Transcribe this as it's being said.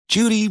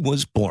Judy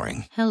was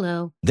boring.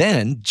 Hello.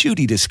 Then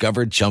Judy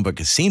discovered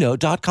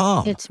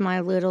ChumbaCasino.com. It's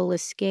my little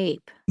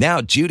escape. Now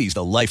Judy's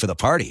the life of the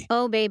party.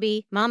 Oh,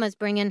 baby, mama's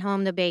bringing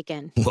home the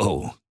bacon.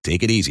 Whoa,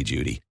 take it easy,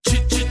 Judy.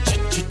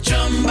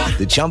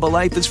 The Chumba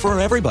life is for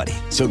everybody.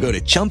 So go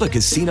to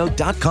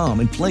ChumbaCasino.com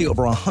and play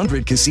over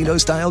 100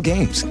 casino-style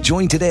games.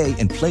 Join today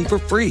and play for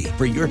free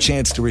for your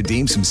chance to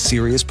redeem some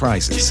serious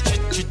prizes.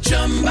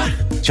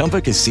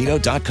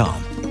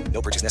 ChumbaCasino.com.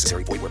 No purchase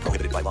necessary. Void where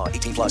prohibited by law.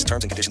 18 plus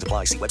terms and conditions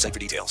apply. See website for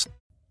details.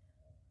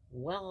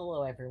 Well,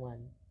 hello everyone.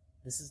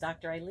 This is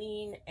Dr.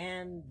 Eileen,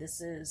 and this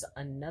is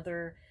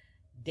another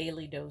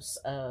daily dose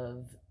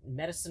of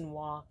Medicine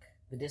Walk,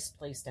 the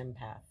Displaced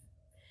EmPath.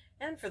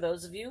 And for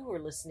those of you who are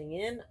listening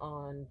in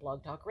on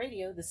Blog Talk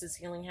Radio, this is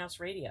Healing House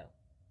Radio.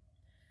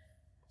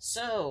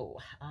 So,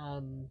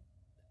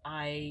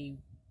 I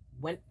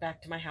went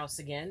back to my house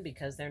again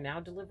because they're now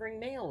delivering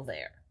mail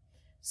there.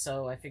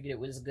 So I figured it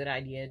was a good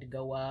idea to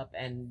go up,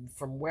 and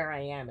from where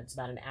I am, it's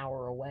about an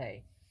hour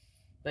away.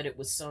 But it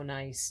was so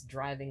nice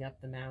driving up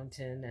the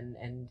mountain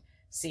and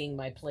seeing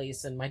my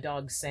place, and my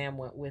dog Sam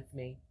went with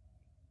me.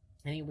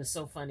 And he was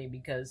so funny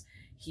because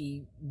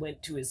he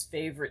went to his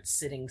favorite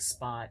sitting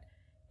spot,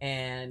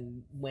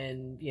 and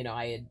when,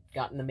 I had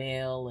gotten the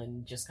mail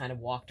and just kind of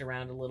walked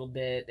around a little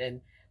bit,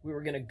 and we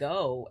were going to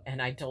go, and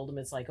I told him,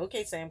 it's like,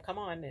 okay, Sam, come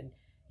on. And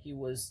he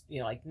was,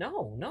 like,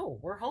 no,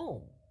 we're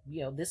home.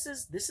 This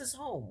is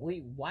home.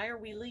 Why are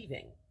we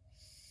leaving?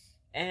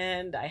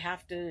 And I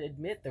have to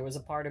admit, there was a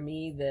part of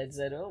me that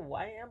said, oh,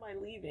 why am I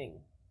leaving?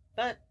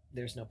 But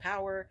there's no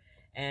power,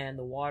 and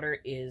the water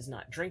is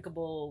not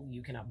drinkable.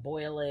 You cannot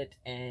boil it,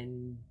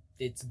 and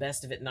it's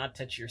best if it not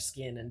touch your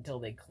skin until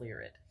they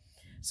clear it.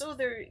 So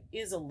there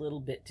is a little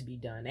bit to be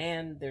done,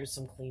 and there's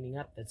some cleaning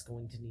up that's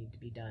going to need to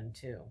be done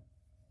too.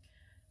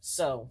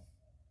 So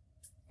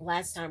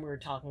last time we were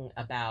talking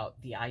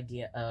about the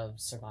idea of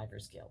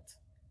survivor's guilt.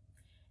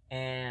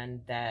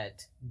 And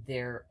that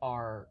there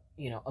are,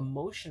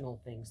 emotional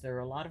things. There are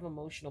a lot of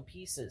emotional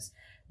pieces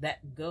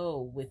that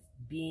go with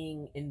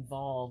being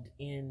involved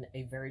in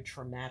a very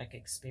traumatic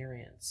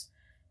experience.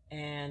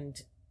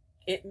 And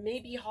it may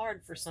be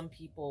hard for some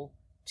people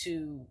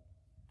to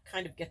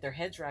kind of get their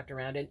heads wrapped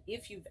around. And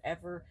if you've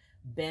ever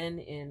been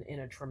in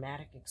a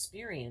traumatic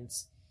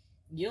experience,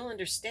 you'll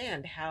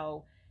understand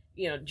how,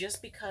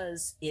 just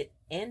because it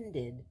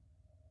ended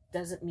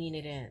doesn't mean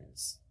it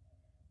ends.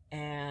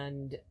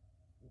 And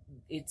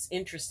it's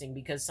interesting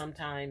because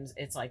sometimes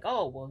it's like,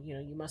 oh, well,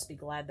 you must be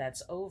glad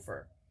that's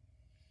over.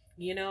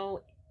 There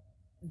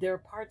are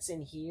parts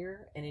in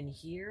here and in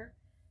here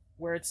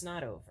where it's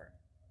not over.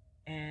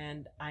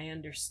 And I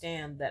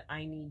understand that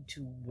I need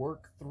to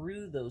work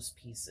through those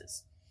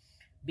pieces,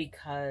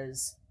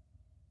 because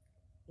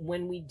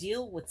when we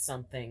deal with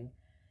something,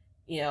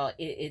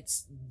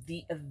 it's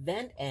the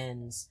event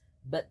ends,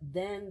 but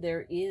then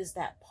there is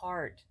that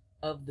part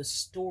of the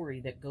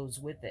story that goes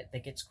with it,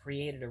 that gets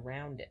created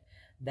around it,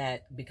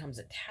 that becomes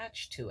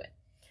attached to it.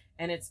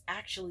 And it's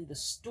actually the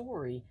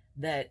story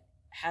that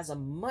has a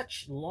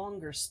much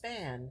longer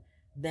span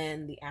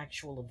than the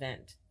actual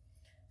event.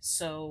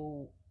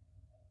 So,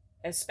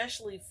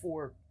 especially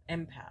for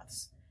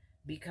empaths,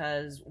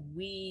 because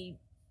we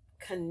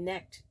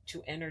connect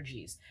to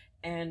energies,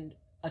 and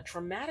a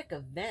traumatic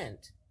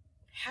event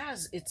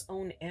has its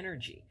own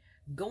energy.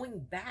 Going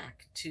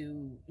back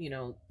to,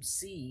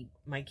 see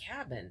my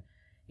cabin,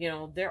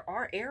 there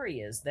are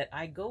areas that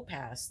I go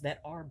past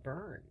that are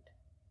burned,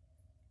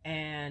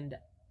 and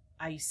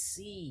I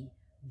see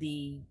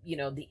the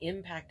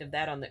impact of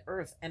that on the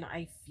earth, and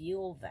I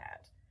feel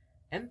that.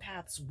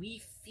 Empaths,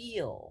 we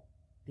feel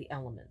the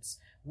elements.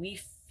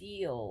 We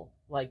feel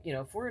like,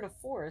 if we're in a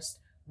forest,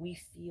 we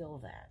feel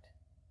that.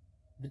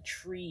 The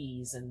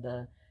trees and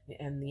the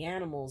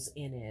animals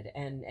in it,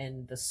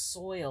 and the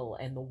soil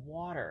and the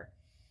water.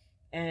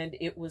 And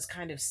it was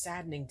kind of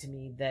saddening to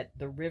me that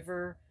the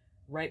river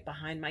right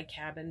behind my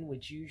cabin,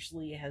 which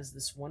usually has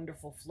this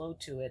wonderful flow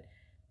to it,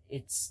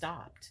 it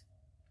stopped.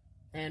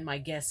 And my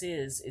guess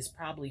is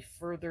probably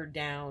further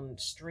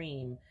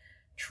downstream,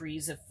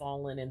 trees have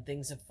fallen and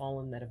things have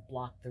fallen that have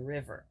blocked the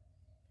river.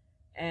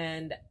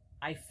 And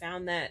I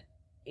found that,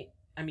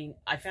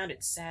 I found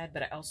it sad,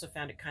 but I also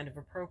found it kind of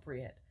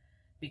appropriate,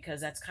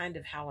 because that's kind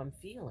of how I'm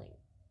feeling.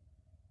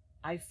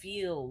 I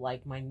feel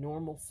like my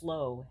normal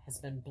flow has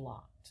been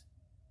blocked.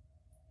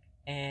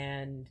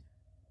 And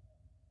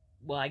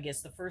well, I guess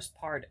the first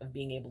part of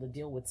being able to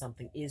deal with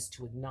something is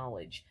to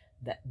acknowledge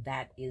that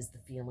that is the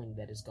feeling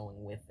that is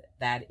going with it.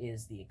 That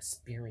is the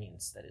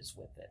experience that is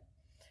with it.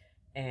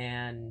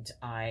 And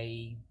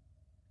I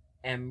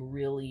am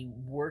really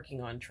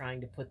working on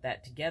trying to put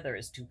that together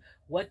as to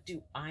what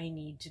do I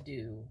need to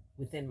do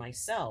within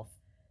myself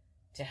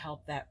to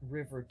help that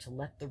river, to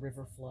let the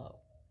river flow,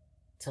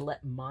 to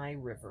let my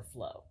river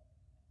flow.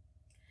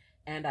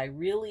 And I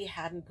really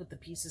hadn't put the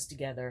pieces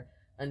together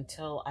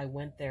until I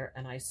went there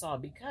and I saw,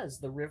 because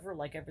the river,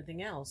 like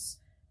everything else,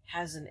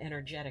 has an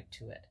energetic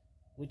to it,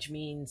 which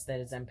means that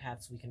as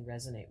empaths we can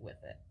resonate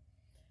with it.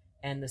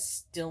 And the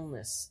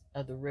stillness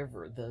of the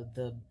river,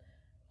 the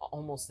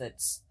almost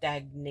that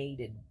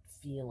stagnated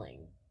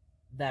feeling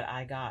that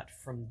I got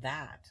from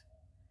that.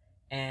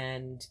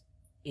 And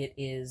it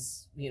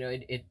is,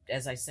 it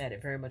as I said,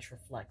 it very much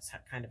reflects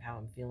kind of how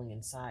I'm feeling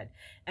inside,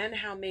 and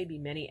how maybe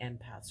many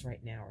empaths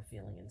right now are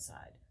feeling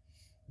inside,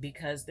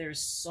 because there's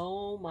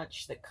so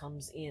much that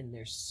comes in.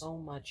 There's so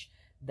much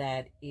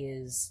that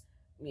is,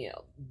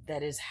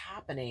 that is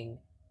happening,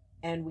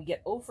 and we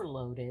get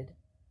overloaded,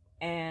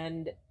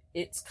 and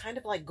it's kind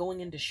of like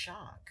going into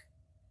shock,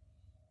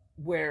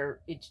 where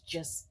it's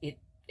just,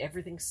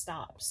 everything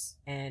stops,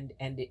 and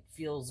it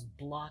feels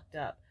blocked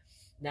up.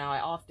 Now,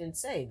 I often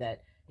say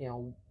that,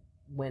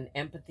 when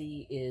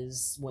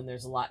when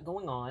there's a lot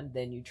going on,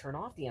 then you turn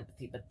off the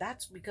empathy, but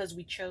that's because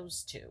we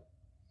chose to.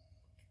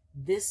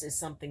 This is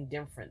something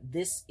different.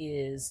 This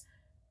is,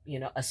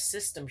 a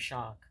system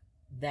shock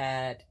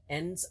that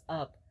ends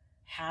up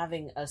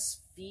having us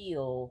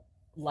feel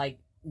like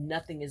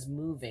nothing is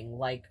moving,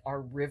 like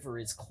our river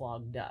is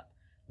clogged up,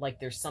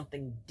 like there's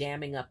something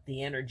damming up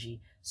the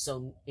energy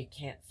so it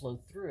can't flow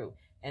through.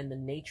 And the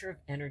nature of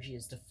energy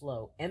is to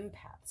flow.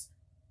 Empaths,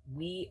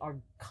 we are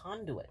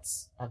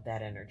conduits of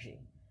that energy.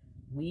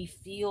 We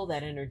feel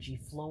that energy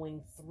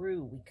flowing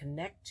through. We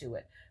connect to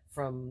it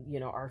from,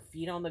 our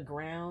feet on the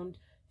ground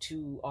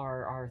to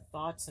our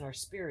thoughts and our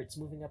spirits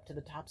moving up to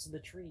the tops of the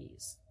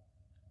trees.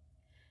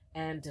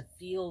 And to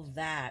feel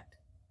that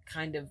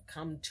kind of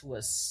come to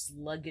a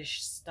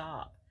sluggish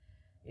stop,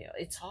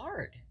 it's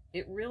hard.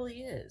 It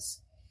really is.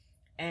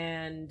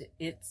 And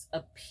it's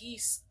a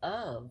piece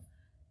of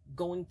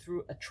going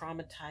through a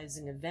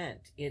traumatizing event.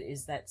 It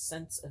is that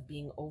sense of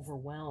being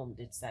overwhelmed.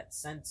 It's that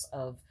sense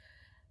of,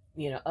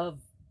 of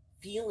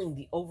feeling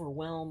the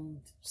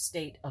overwhelmed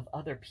state of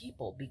other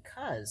people,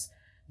 because,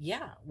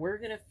 we're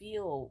going to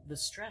feel the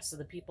stress of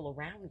the people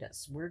around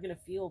us. We're going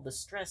to feel the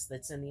stress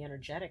that's in the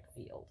energetic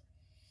field.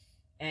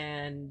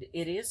 And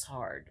it is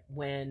hard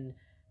when,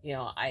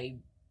 I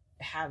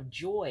have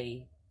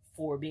joy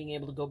for being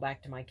able to go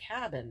back to my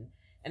cabin.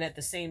 And at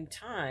the same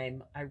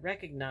time, I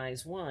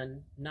recognize,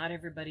 one, not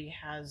everybody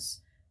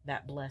has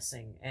that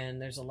blessing. And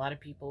there's a lot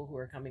of people who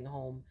are coming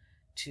home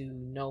to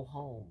no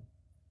home.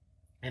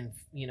 And,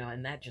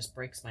 and that just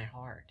breaks my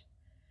heart.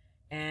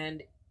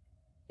 And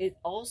it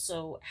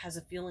also has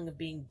a feeling of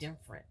being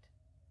different.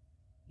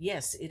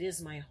 Yes, it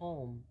is my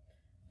home,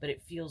 but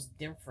it feels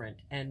different.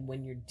 And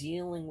when you're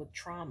dealing with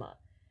trauma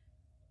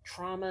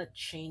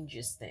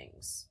changes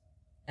things.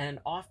 And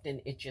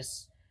often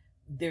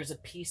there's a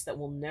piece that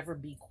will never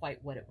be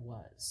quite what it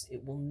was.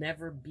 It will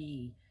never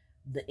be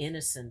the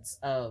innocence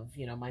of,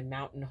 my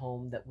mountain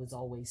home that was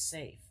always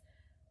safe.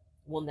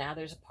 Well, now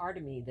there's a part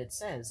of me that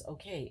says,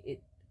 okay,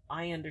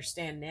 I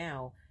understand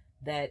now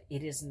that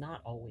it is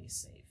not always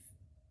safe.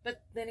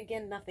 But then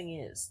again, nothing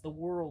is. The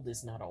world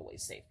is not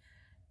always safe.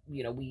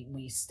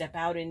 We step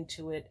out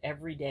into it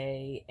every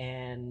day,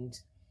 and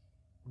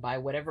by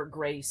whatever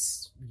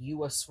grace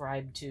you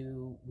ascribe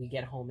to, we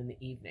get home in the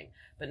evening.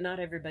 But not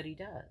everybody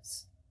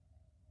does.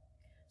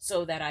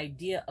 So that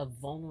idea of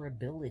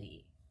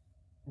vulnerability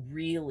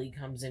really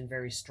comes in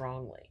very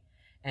strongly.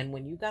 And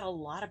when you got a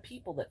lot of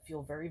people that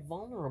feel very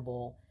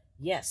vulnerable,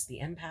 yes, the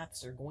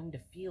empaths are going to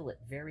feel it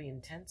very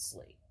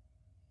intensely.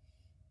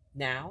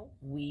 Now,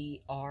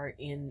 we are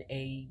in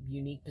a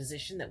unique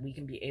position that we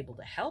can be able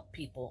to help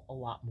people a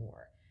lot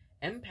more.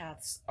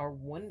 Empaths are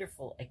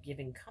wonderful at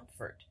giving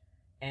comfort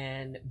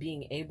and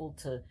being able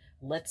to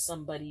let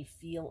somebody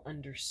feel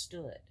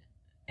understood,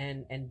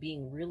 and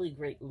being really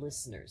great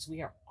listeners.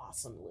 We are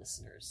awesome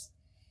listeners.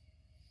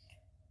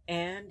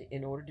 And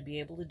in order to be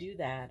able to do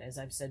that, as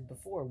I've said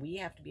before, we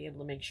have to be able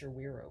to make sure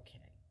we're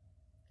okay.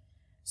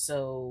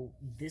 So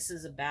this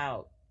is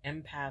about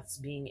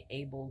empaths being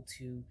able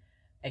to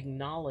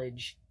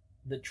acknowledge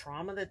the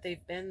trauma that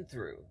they've been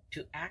through,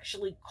 to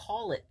actually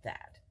call it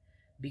that,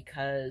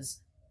 because,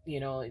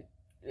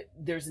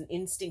 there's an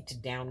instinct to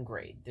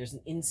downgrade. There's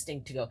an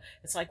instinct to go,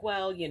 it's like,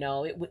 well,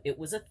 it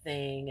was a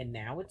thing and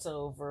now it's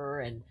over,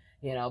 and,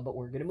 but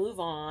we're going to move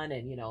on,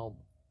 and,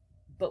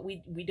 but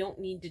we don't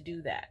need to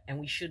do that, and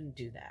we shouldn't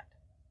do that.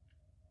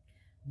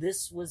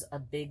 This was a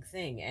big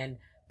thing, and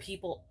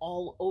people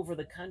all over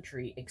the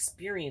country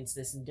experience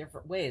this in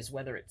different ways,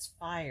 whether it's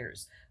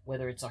fires,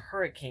 whether it's a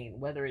hurricane,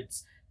 whether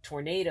it's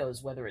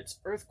tornadoes, whether it's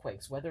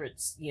earthquakes, whether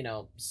it's,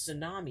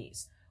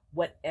 tsunamis,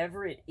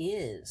 whatever it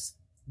is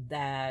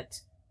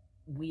that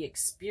we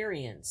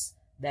experience,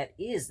 that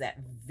is that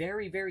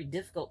very, very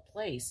difficult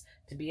place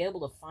to be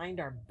able to find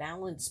our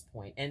balance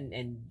point.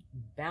 And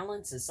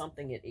balance is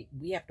something that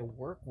we have to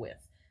work with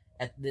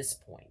at this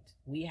point.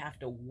 We have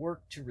to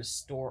work to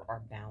restore our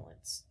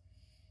balance.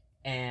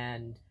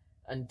 And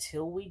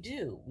until we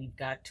do, we've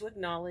got to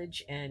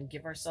acknowledge and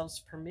give ourselves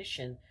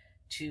permission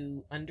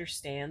to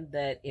understand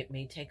that it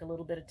may take a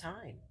little bit of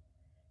time.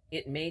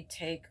 It may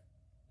take,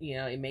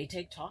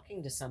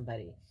 talking to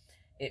somebody.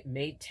 It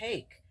may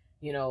take,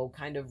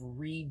 kind of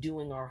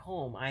redoing our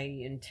home. I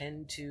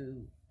intend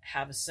to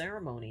have a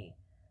ceremony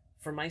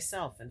for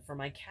myself and for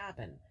my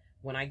cabin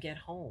when I get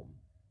home,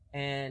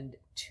 and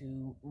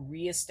to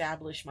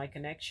reestablish my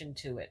connection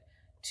to it,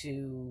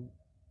 to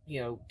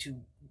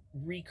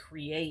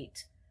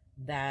recreate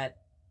that,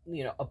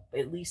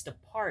 at least a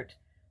part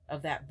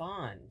of that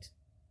bond,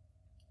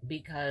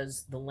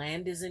 because the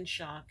land is in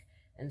shock,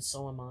 and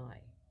so am I.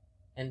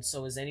 And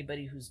so is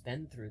anybody who's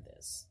been through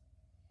this.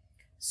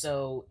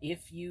 So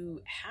if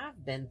you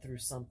have been through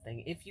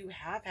something, if you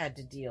have had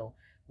to deal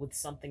with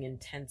something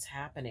intense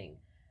happening,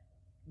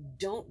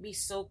 don't be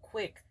so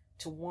quick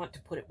to want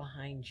to put it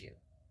behind you,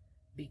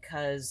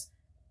 because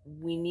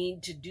we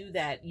need to do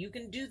that. You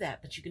can do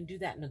that, but you can do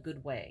that in a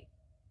good way.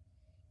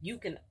 You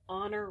can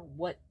honor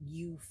what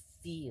you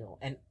feel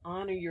and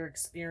honor your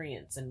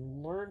experience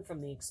and learn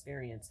from the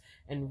experience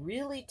and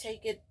really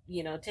take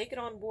it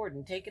on board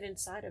and take it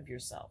inside of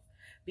yourself,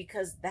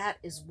 because that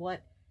is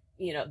what,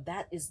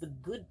 that is the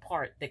good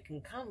part that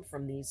can come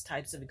from these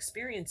types of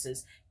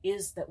experiences,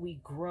 is that we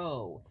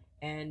grow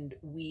and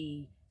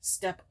we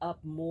step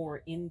up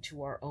more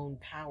into our own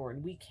power,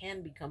 and we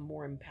can become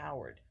more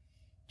empowered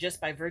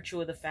just by virtue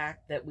of the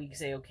fact that we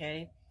say,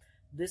 okay,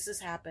 this has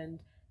happened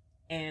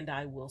and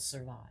I will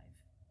survive,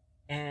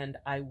 and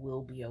I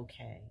will be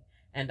okay,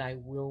 and I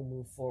will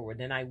move forward,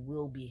 and I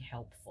will be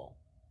helpful.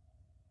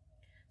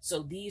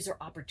 So these are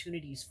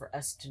opportunities for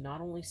us to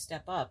not only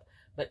step up,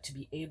 but to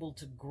be able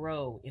to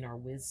grow in our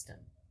wisdom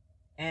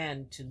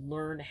and to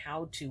learn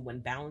how to, when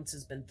balance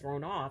has been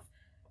thrown off,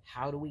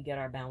 how do we get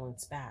our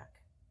balance back?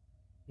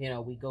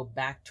 We go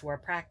back to our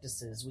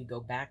practices. We go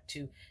back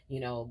to,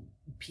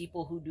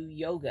 people who do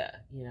yoga,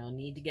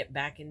 need to get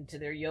back into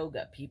their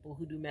yoga. People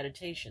who do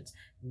meditations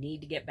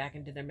need to get back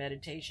into their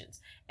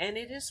meditations. And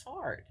it is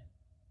hard.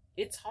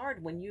 It's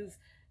hard when you've,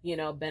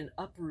 been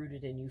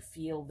uprooted and you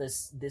feel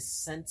this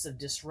sense of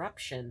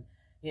disruption.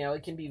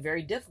 It can be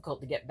very difficult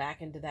to get back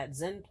into that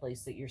Zen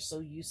place that you're so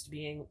used to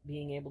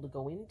being able to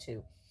go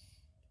into.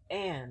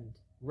 And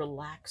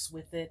relax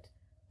with it,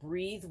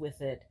 breathe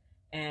with it.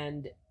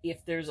 And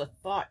if there's a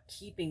thought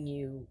keeping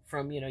you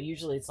from,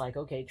 usually it's like,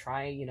 okay,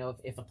 try,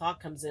 if a thought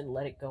comes in,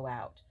 let it go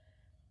out.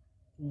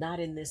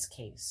 Not in this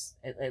case,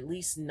 at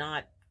least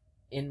not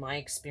in my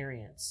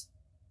experience.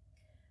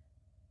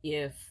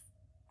 If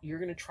you're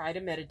going to try to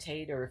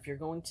meditate, or if you're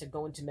going to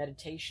go into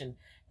meditation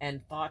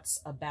and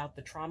thoughts about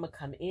the trauma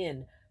come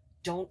in,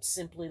 don't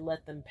simply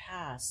let them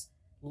pass.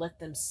 Let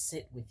them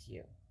sit with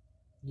you.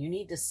 You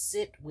need to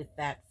sit with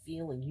that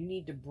feeling. You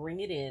need to bring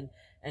it in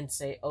and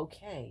say,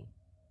 okay,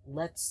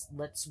 let's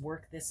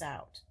work this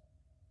out,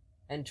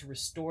 and to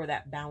restore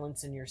that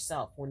balance in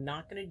yourself. We're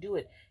not going to do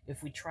it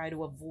if we try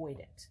to avoid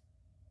it.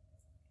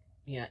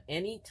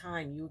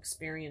 Anytime you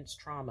experience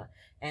trauma,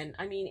 and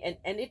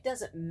it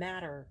doesn't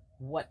matter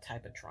what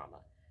type of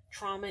trauma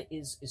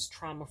is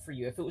trauma for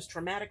you. If it was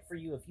traumatic for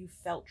you, if you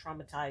felt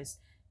traumatized,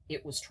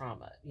 it was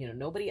trauma.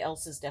 Nobody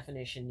else's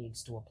definition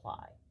needs to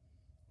apply.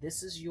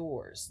 This is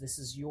yours. This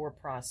is your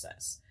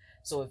process.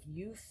 So if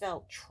you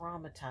felt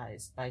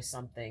traumatized by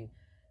something,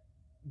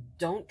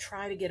 don't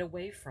try to get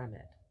away from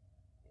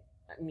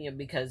it.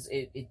 Because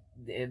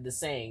the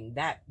saying,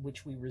 that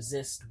which we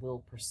resist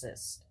will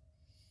persist.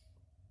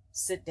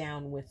 Sit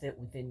down with it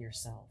within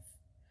yourself,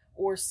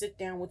 or sit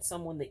down with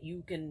someone that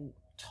you can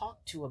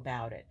talk to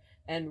about it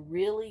and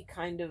really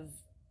kind of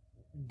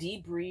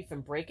debrief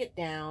and break it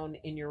down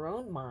in your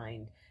own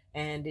mind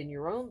and in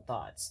your own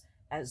thoughts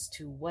as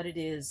to what it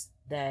is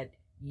that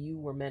you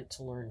were meant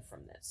to learn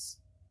from this.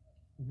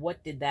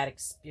 What did that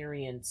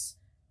experience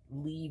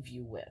leave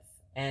you with?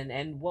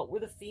 And what were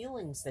the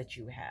feelings that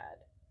you had?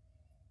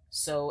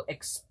 So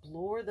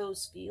explore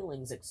those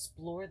feelings,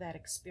 explore that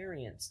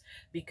experience,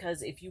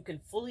 because if you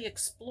can fully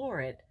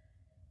explore it,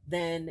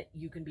 then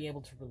you can be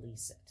able to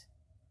release it.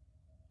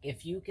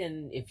 If you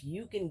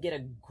can get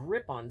a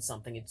grip on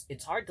something,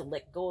 it's hard to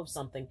let go of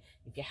something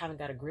if you haven't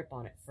got a grip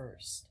on it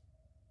first.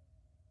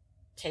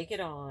 Take it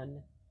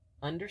on,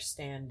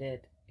 understand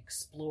it,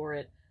 explore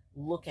it,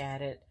 look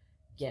at it,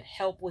 get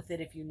help with it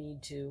if you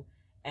need to,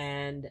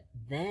 and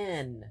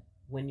then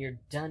when you're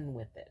done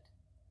with it,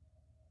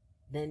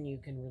 then you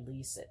can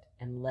release it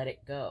and let it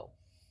go.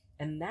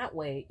 And that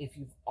way, if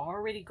you've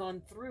already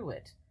gone through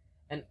it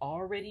and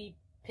already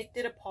picked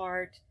it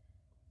apart,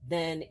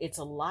 then it's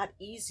a lot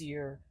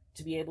easier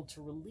to be able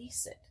to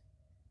release it,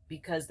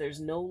 because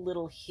there's no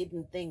little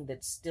hidden thing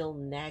that's still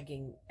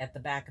nagging at the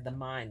back of the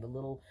mind, the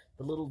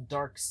little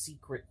dark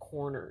secret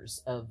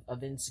corners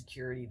of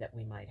insecurity that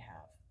we might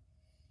have.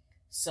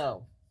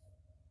 So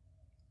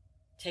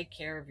take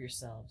care of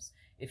yourselves.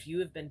 If you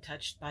have been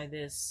touched by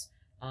this,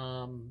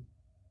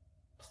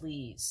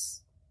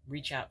 please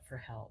reach out for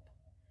help.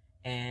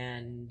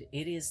 And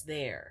it is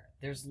there.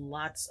 There's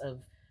lots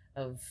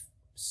of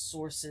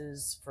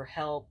sources for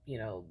help.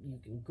 You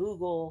can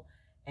Google,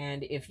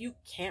 and if you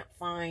can't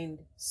find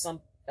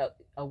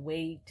a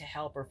way to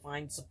help or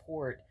find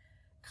support,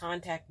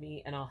 contact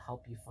me and I'll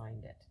help you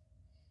find it.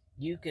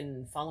 You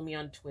can follow me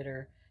on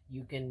Twitter.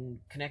 You can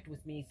connect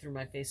with me through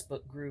my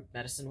Facebook group,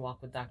 Medicine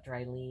Walk with Dr.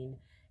 Eileen,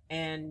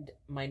 and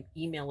my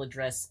email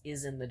address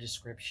is in the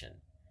description.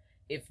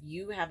 If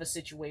you have a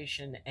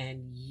situation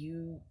and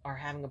you are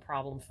having a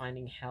problem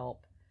finding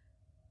help,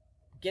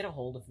 get a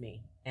hold of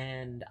me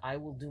and I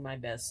will do my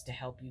best to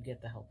help you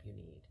get the help you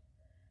need.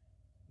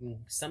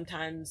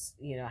 Sometimes,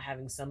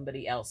 having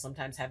somebody else,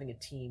 sometimes having a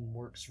team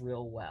works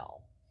real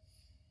well.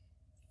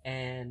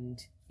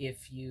 And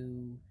if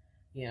you,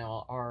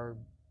 are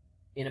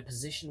in a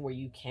position where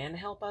you can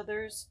help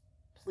others,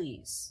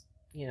 please,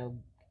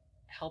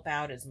 help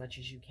out as much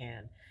as you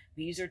can.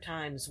 These are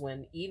times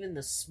when even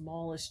the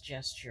smallest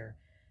gesture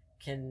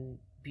can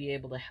be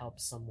able to help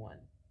someone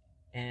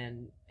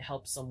and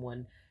help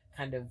someone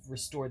kind of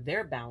restore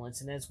their balance.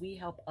 And as we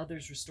help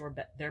others restore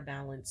their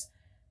balance,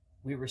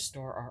 we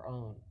restore our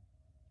own.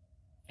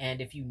 And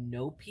if you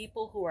know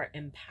people who are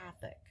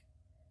empathic,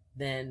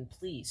 then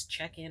please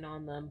check in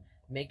on them.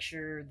 Make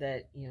sure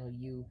that,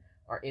 you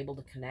are able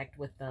to connect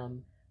with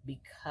them,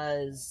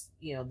 because,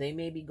 they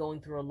may be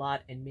going through a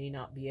lot and may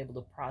not be able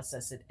to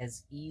process it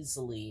as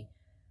easily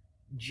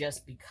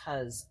just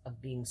because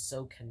of being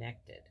so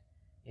connected.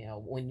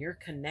 When you're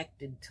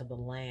connected to the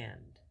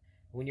land,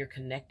 when you're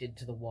connected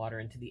to the water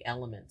and to the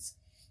elements,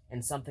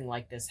 and something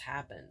like this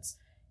happens,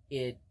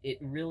 it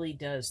really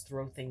does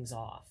throw things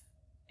off.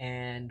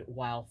 And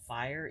while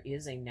fire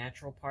is a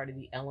natural part of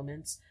the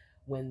elements,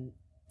 when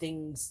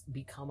things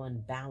become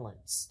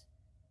unbalanced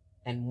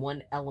and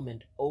one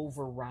element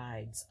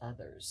overrides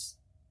others,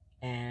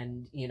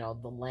 and the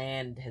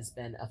land has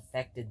been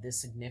affected this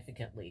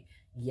significantly,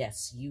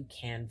 yes, you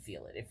can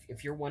feel it.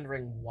 If you're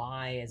wondering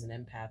why as an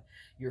empath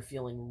you're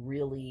feeling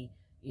really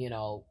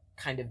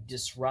kind of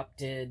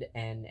disrupted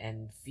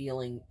and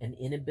feeling an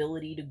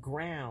inability to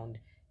ground,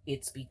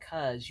 it's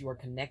because you are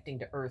connecting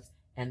to earth,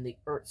 and the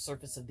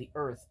surface of the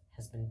earth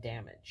has been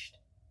damaged,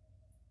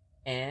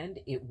 and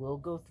it will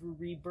go through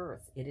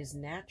rebirth. It is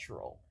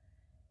natural.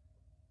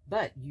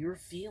 But you're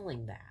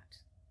feeling that.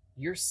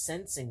 You're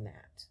sensing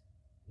that.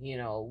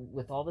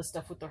 With all the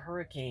stuff with the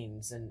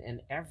hurricanes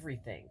and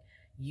everything,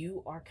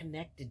 you are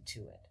connected to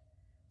it.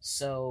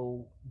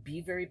 So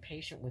be very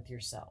patient with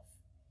yourself.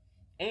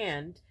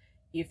 And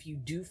if you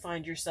do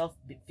find yourself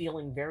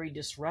feeling very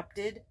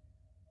disrupted,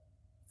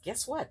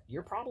 guess what?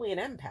 You're probably an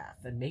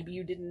empath, and maybe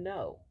you didn't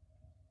know.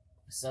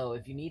 So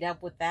if you need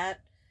help with that,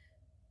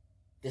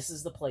 this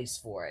is the place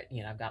for it.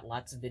 I've got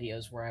lots of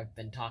videos where I've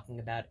been talking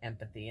about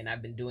empathy, and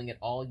I've been doing it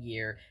all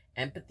year.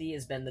 Empathy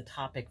has been the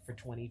topic for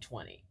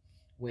 2020,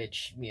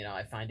 which,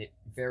 I find it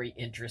very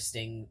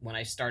interesting. When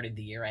I started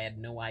the year, I had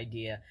no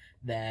idea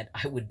that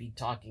I would be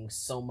talking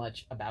so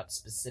much about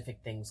specific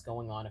things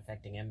going on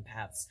affecting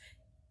empaths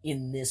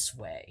in this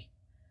way.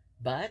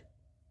 But,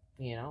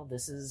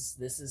 this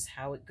is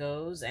how it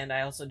goes. And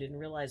I also didn't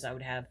realize I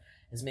would have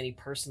as many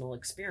personal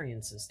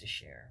experiences to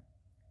share.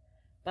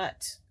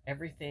 But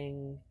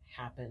everything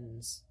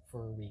happens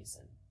for a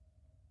reason.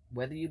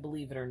 Whether you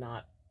believe it or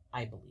not,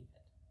 I believe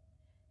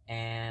it.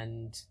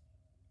 And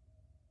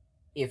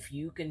if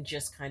you can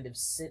just kind of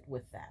sit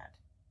with that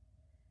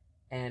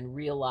and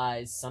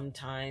realize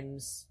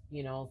sometimes,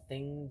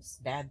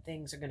 bad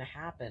things are going to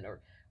happen, or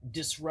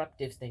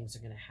disruptive things are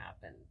going to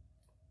happen,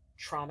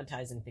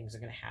 traumatizing things are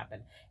going to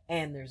happen,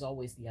 and there's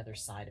always the other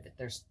side of it.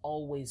 There's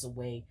always a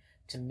way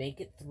to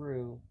make it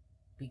through,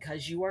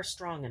 because you are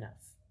strong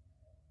enough.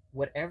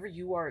 Whatever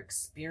you are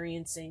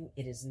experiencing,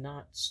 it is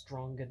not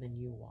stronger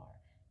than you are.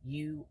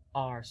 You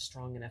are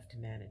strong enough to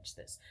manage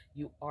this.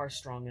 You are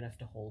strong enough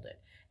to hold it.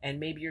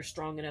 And maybe you're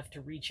strong enough to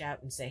reach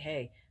out and say,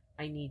 hey,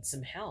 I need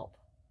some help,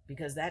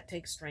 because that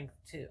takes strength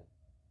too.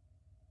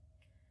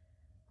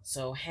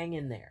 So hang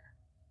in there.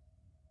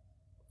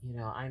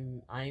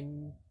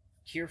 I'm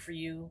here for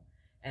you,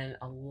 and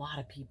a lot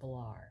of people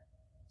are.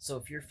 So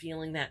if you're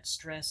feeling that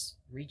stress,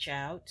 reach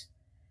out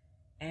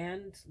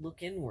and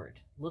look inward,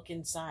 look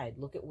inside,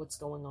 look at what's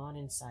going on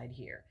inside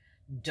here.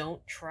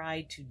 Don't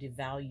try to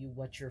devalue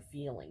what you're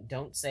feeling.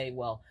 Don't say,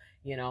 well,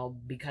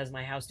 because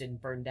my house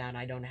didn't burn down,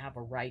 I don't have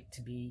a right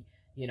to be,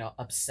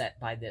 upset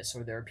by this,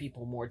 or there are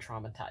people more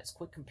traumatized.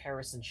 Quit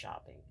comparison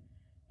shopping.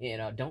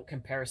 Don't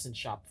comparison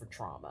shop for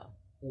trauma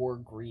or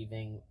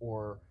grieving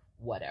or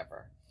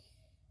whatever.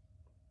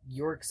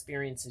 Your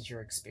experience is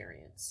your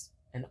experience,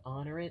 and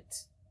honor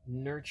it,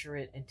 nurture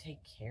it, and take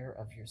care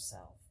of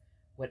yourself.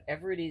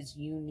 Whatever it is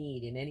you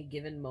need in any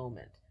given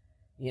moment.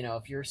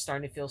 If you're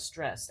starting to feel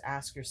stressed,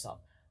 ask yourself,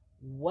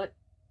 what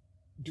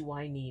do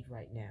I need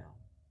right now?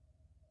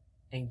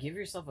 And give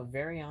yourself a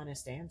very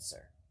honest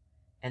answer.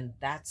 And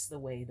that's the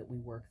way that we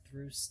work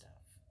through stuff.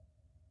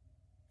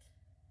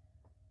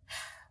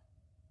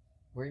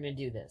 We're going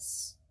to do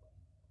this.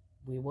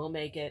 We will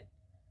make it.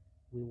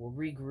 We will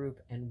regroup,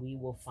 and we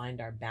will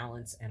find our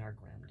balance and our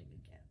grounding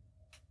again.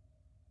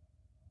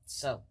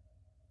 So,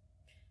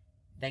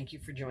 thank you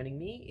for joining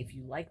me. If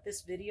you like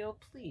this video,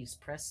 please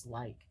press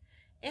like.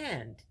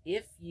 And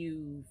if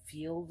you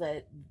feel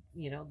that,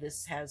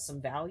 this has some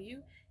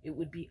value, it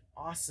would be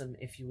awesome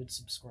if you would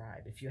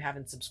subscribe. If you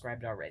haven't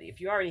subscribed already. If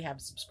you already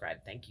have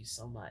subscribed, thank you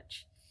so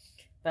much.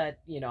 But,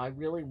 I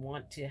really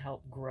want to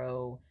help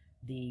grow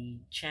the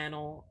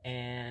channel,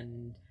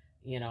 and,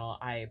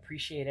 I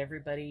appreciate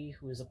everybody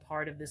who is a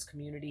part of this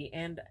community,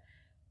 and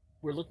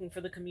we're looking for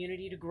the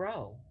community to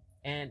grow.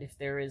 And if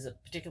there is a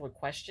particular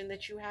question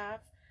that you have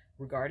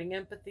regarding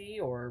empathy,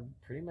 or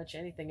pretty much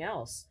anything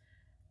else,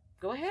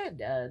 go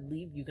ahead.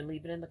 You can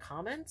leave it in the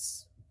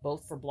comments,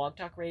 both for Blog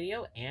Talk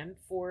Radio and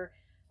for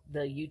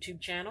the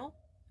YouTube channel.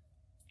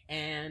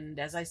 And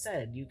as I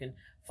said, you can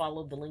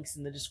follow the links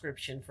in the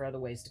description for other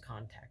ways to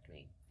contact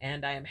me.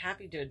 And I am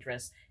happy to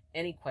address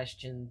any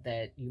question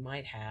that you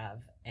might have,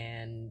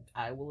 and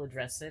I will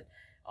address it,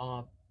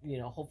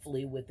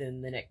 hopefully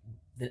within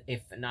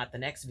if not the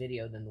next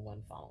video, then the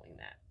one following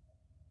that.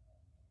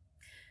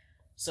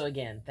 So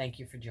again, thank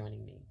you for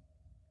joining me.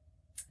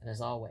 And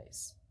as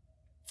always,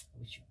 I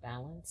wish you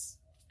balance,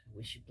 I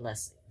wish you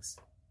blessings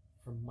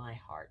from my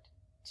heart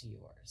to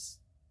yours.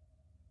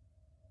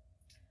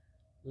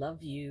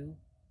 Love you,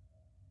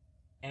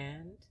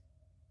 and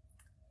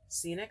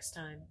see you next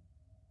time.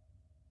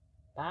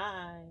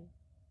 Bye.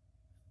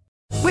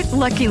 With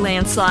Lucky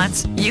Land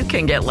Slots, you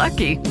can get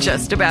lucky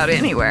just about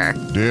anywhere.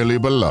 Dearly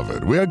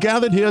beloved, we are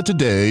gathered here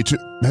today to...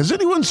 Has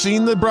anyone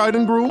seen the bride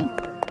and groom?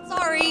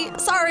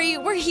 Sorry,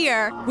 we're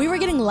here. We were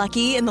getting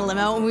lucky in the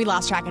limo and we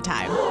lost track of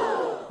time.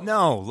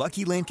 No,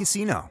 Lucky Land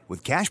Casino,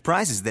 with cash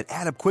prizes that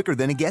add up quicker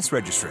than a guest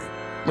registry.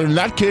 In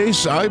that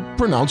case, I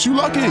pronounce you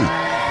lucky.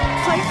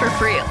 Play for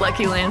free at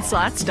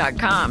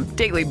LuckyLandSlots.com.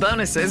 Daily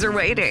bonuses are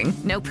waiting.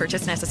 No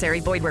purchase necessary.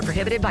 Void where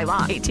prohibited by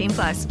law.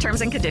 18+.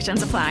 Terms and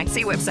conditions apply.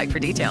 See website for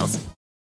details.